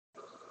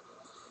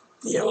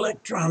The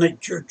Electronic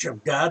Church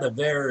of God of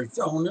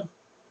Arizona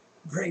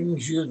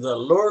brings you the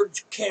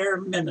Lord's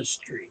Care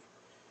Ministry,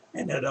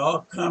 and it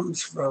all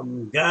comes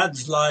from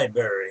God's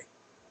library,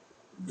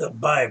 the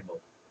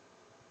Bible.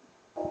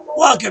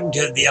 Welcome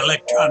to the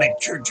Electronic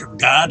Church of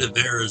God of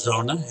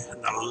Arizona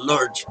and the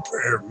Lord's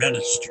Prayer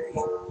Ministry.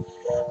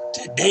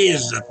 Today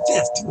is the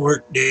fifth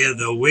work day of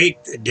the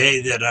week, the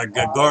day that our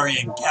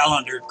Gregorian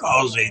calendar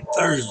calls a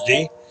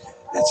Thursday.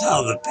 That's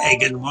how the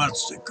pagan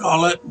wants to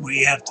call it.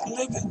 We have to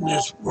live in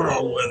this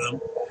world with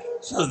them,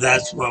 so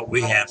that's what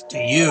we have to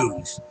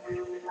use.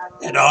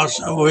 It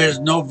also is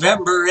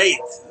November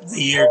 8th,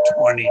 the year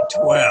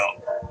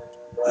 2012.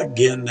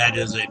 Again, that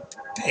is a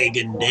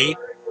pagan date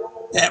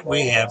that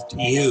we have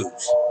to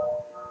use.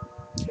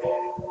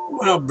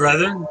 Well,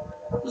 brethren,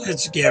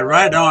 let's get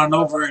right on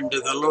over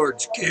into the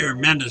Lord's Care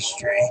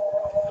Ministry,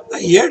 a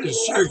year to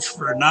search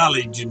for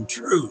knowledge and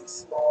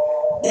truth.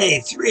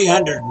 Day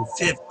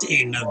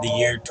 315 of the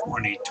year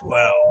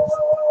 2012.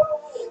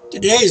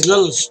 Today's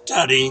little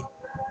study,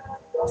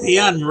 the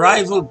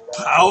unrivaled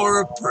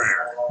power of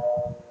prayer.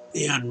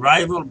 The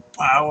unrivaled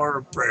power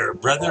of prayer.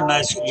 Brethren,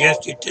 I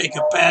suggest you take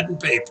a pad and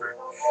paper,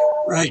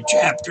 write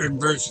chapter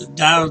and verses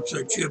down so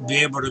that you'll be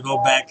able to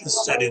go back and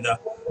study the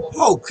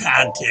whole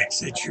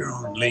context at your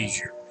own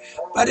leisure.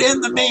 But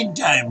in the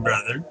meantime,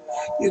 brethren,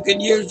 you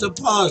can use the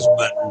pause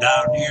button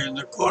down here in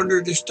the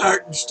corner to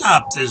start and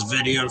stop this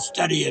video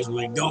study as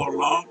we go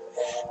along,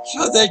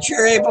 so that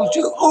you're able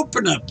to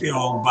open up your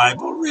own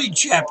Bible, read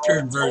chapter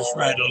and verse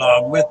right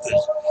along with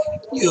us.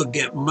 You'll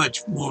get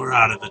much more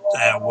out of it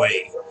that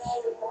way.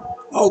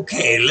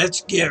 Okay,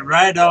 let's get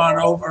right on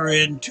over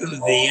into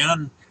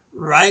the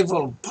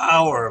unrivaled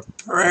power of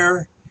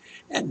prayer.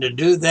 And to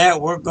do that,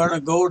 we're going to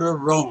go to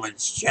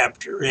Romans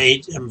chapter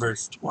 8 and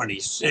verse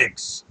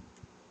 26.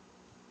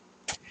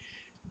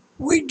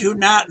 We do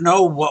not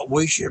know what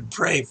we should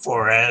pray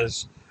for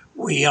as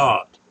we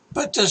ought,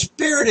 but the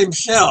Spirit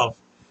Himself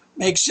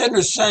makes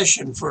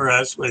intercession for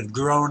us with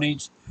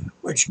groanings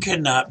which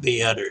cannot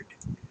be uttered.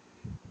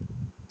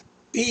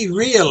 Be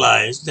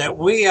realized that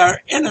we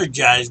are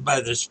energized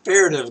by the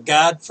Spirit of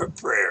God for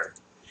prayer,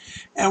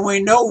 and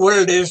we know what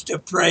it is to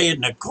pray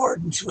in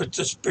accordance with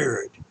the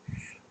Spirit.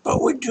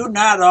 But we do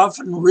not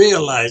often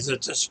realize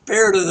that the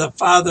Spirit of the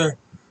Father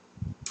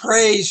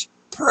prays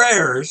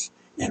prayers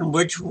in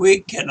which we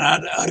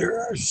cannot utter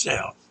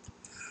ourselves.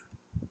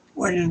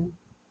 When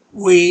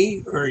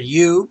we or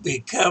you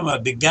become a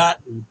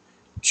begotten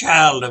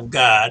child of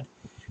God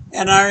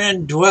and are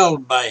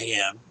indwelled by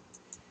Him,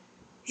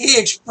 He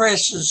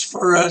expresses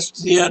for us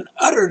the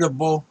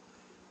unutterable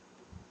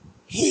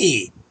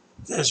He,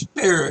 the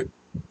Spirit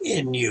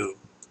in you.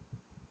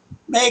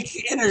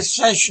 Make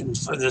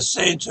intercessions for the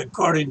saints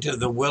according to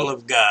the will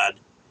of God.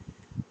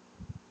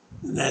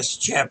 And that's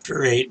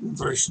chapter 8 and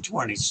verse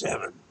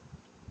 27.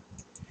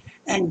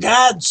 And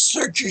God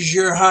searches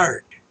your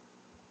heart,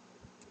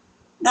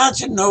 not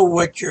to know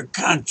what your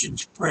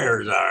conscience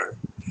prayers are,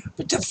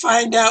 but to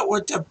find out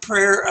what the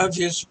prayer of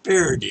His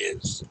Spirit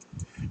is.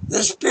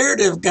 The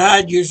Spirit of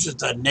God uses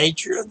the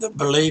nature of the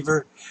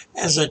believer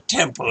as a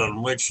temple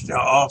in which to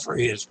offer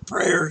his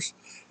prayers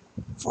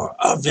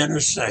of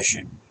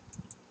intercession.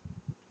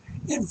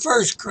 In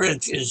 1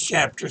 Corinthians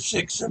chapter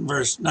 6 and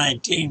verse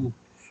 19,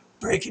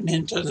 breaking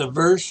into the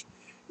verse,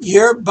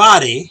 your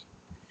body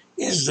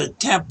is the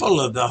temple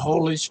of the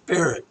Holy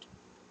Spirit.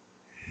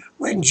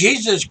 When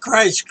Jesus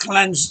Christ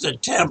cleansed the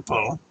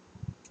temple,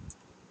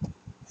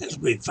 as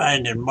we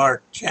find in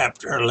Mark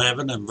chapter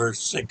 11 and verse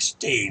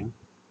 16,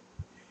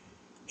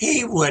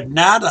 He would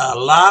not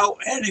allow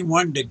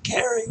anyone to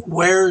carry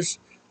wares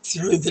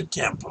through the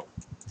temple.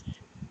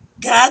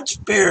 God's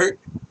Spirit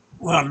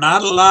will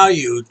not allow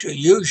you to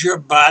use your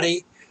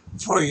body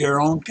for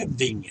your own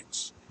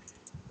convenience.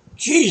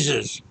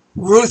 Jesus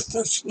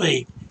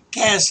ruthlessly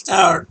cast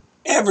out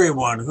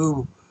everyone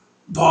who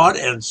bought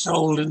and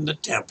sold in the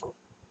temple,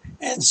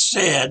 and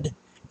said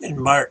in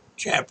Mark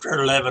chapter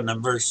 11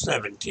 and verse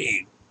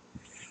 17,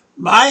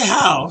 my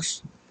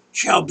house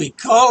shall be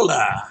called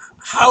a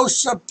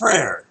house of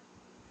prayer,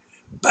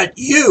 but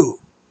you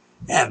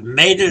have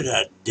made it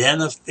a den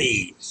of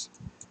thieves.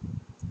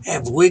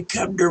 Have we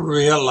come to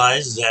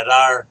realize that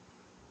our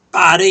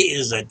body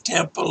is a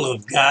temple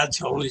of God's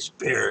Holy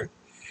Spirit?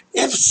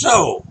 If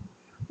so,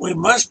 we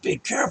must be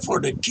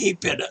careful to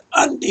keep it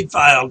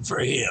undefiled for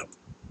Him.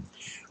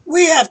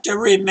 We have to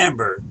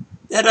remember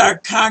that our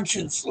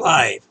conscious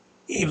life,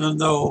 even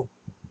though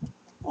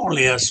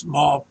only a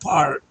small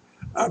part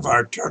of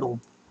our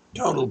total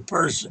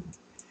person,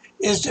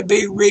 is to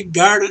be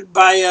regarded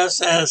by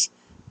us as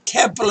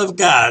temple of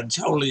God's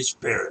Holy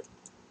Spirit.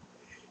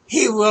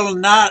 He will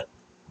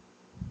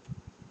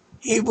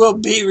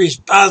be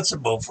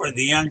responsible for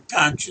the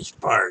unconscious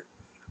part,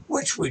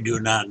 which we do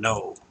not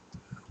know.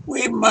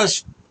 We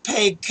must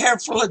pay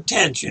careful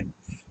attention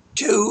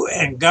to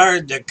and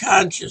guard the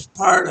conscious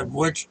part of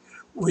which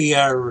we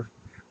are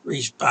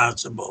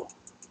responsible.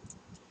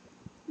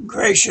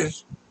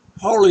 Gracious,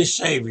 Holy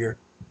Savior,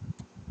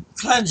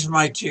 cleanse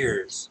my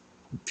tears,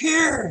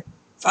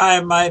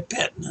 purify my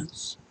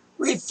penitence,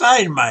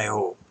 refine my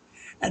hope,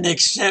 and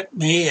accept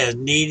me as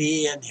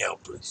needy and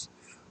helpless,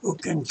 who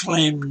can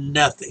claim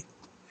nothing.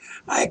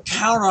 I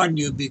count on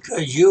you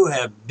because you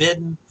have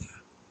bidden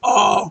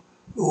all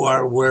who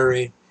are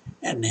weary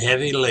and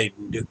heavy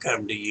laden to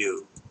come to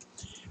you.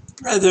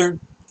 Brethren,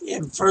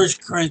 in 1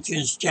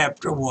 Corinthians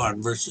chapter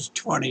 1, verses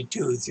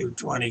 22 through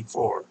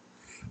 24,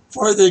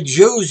 for the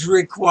Jews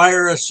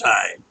require a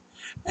sign,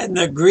 and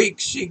the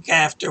Greeks seek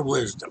after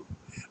wisdom.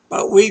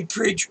 But we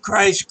preach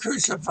Christ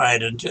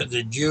crucified, unto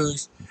the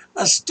Jews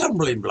a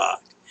stumbling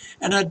block,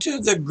 and unto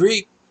the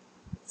Greek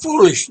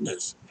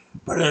foolishness,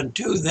 but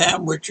unto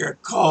them which are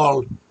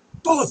called,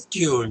 both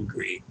Jew and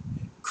Greek,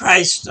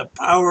 Christ the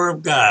power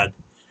of God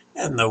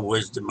and the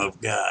wisdom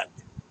of God.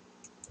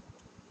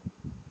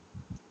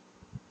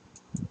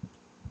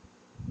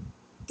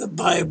 The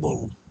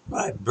Bible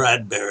by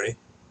Bradbury.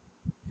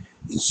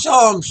 In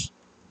Psalms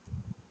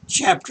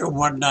chapter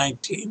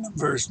 119,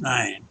 verse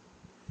 9,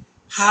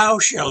 how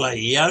shall a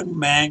young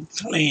man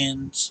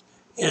cleanse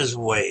his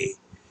way?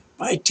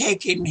 By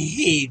taking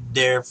heed,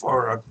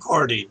 therefore,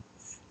 according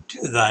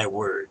to thy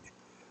word.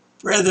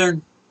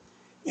 Brethren,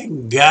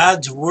 in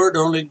God's word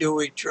only do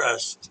we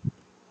trust,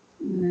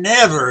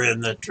 never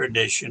in the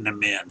tradition of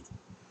men.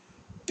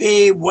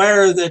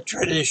 Beware of the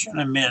tradition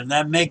of men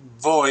that make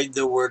void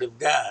the word of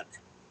God.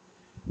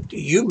 Do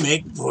you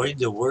make void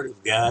the word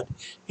of God?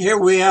 Here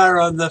we are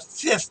on the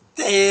 5th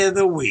day of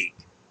the week.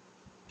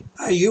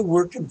 Are you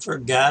working for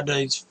God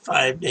these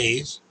 5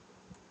 days?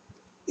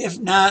 If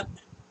not,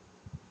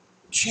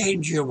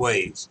 change your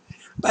ways.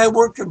 By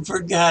working for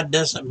God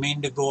doesn't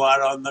mean to go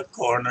out on the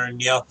corner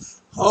and yell,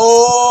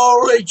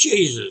 Holy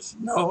Jesus.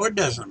 No, it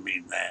doesn't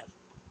mean that.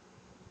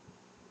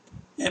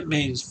 It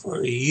means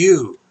for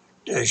you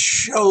to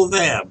show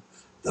them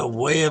the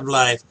way of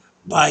life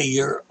by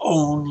your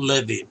own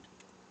living.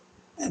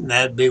 And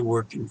that'd be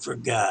working for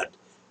God.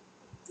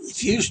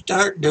 If you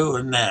start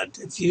doing that,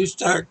 if you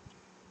start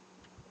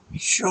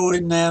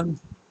showing them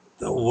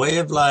the way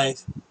of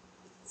life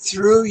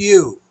through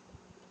you,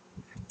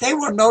 they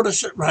will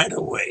notice it right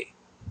away.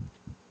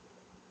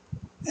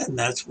 And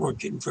that's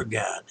working for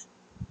God.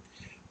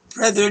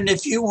 Brethren,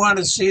 if you want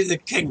to see the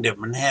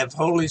kingdom and have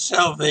holy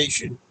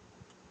salvation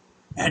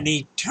and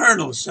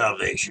eternal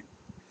salvation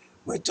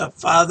with the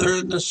Father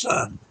and the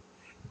Son,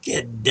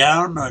 get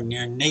down on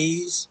your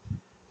knees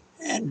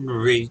and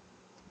repent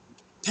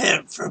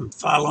from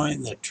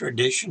following the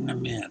tradition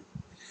of men.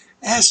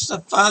 Ask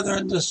the Father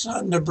and the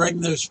Son to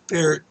bring their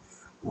Spirit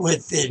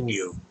within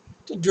you,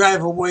 to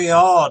drive away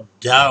all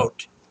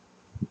doubt,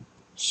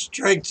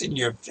 strengthen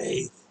your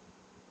faith,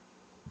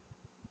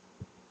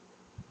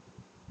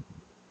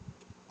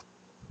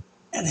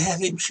 and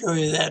have Him show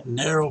you that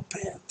narrow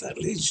path that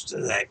leads to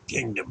that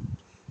kingdom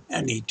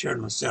and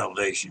eternal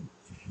salvation.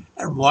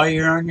 And while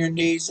you're on your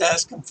knees,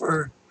 ask Him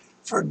for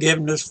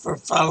forgiveness for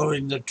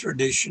following the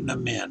tradition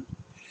of men.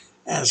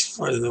 Ask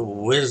for the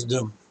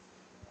wisdom,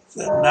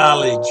 the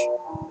knowledge,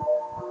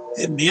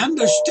 and the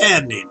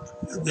understanding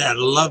of that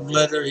love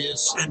letter He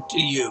has sent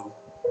to you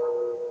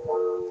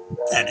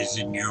that is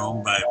in your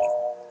own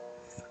Bible.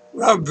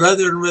 Well,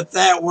 brethren, with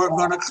that, we're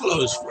going to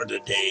close for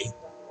today.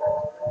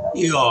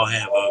 You all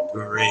have a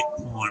great,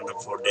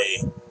 wonderful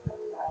day.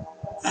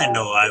 I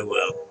know I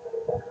will.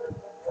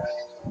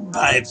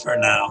 Bye for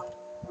now.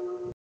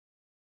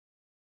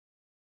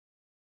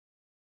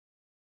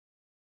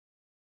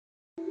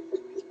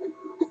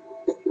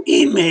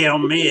 Email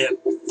me at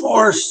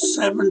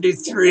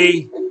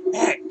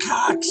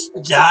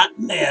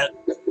 473@cox.net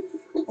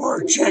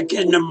or check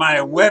into my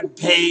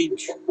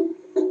webpage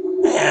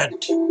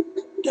at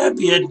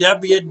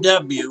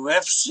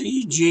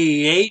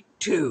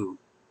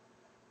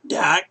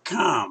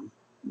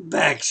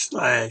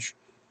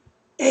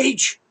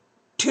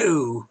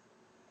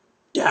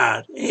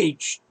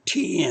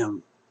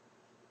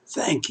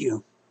Thank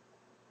you.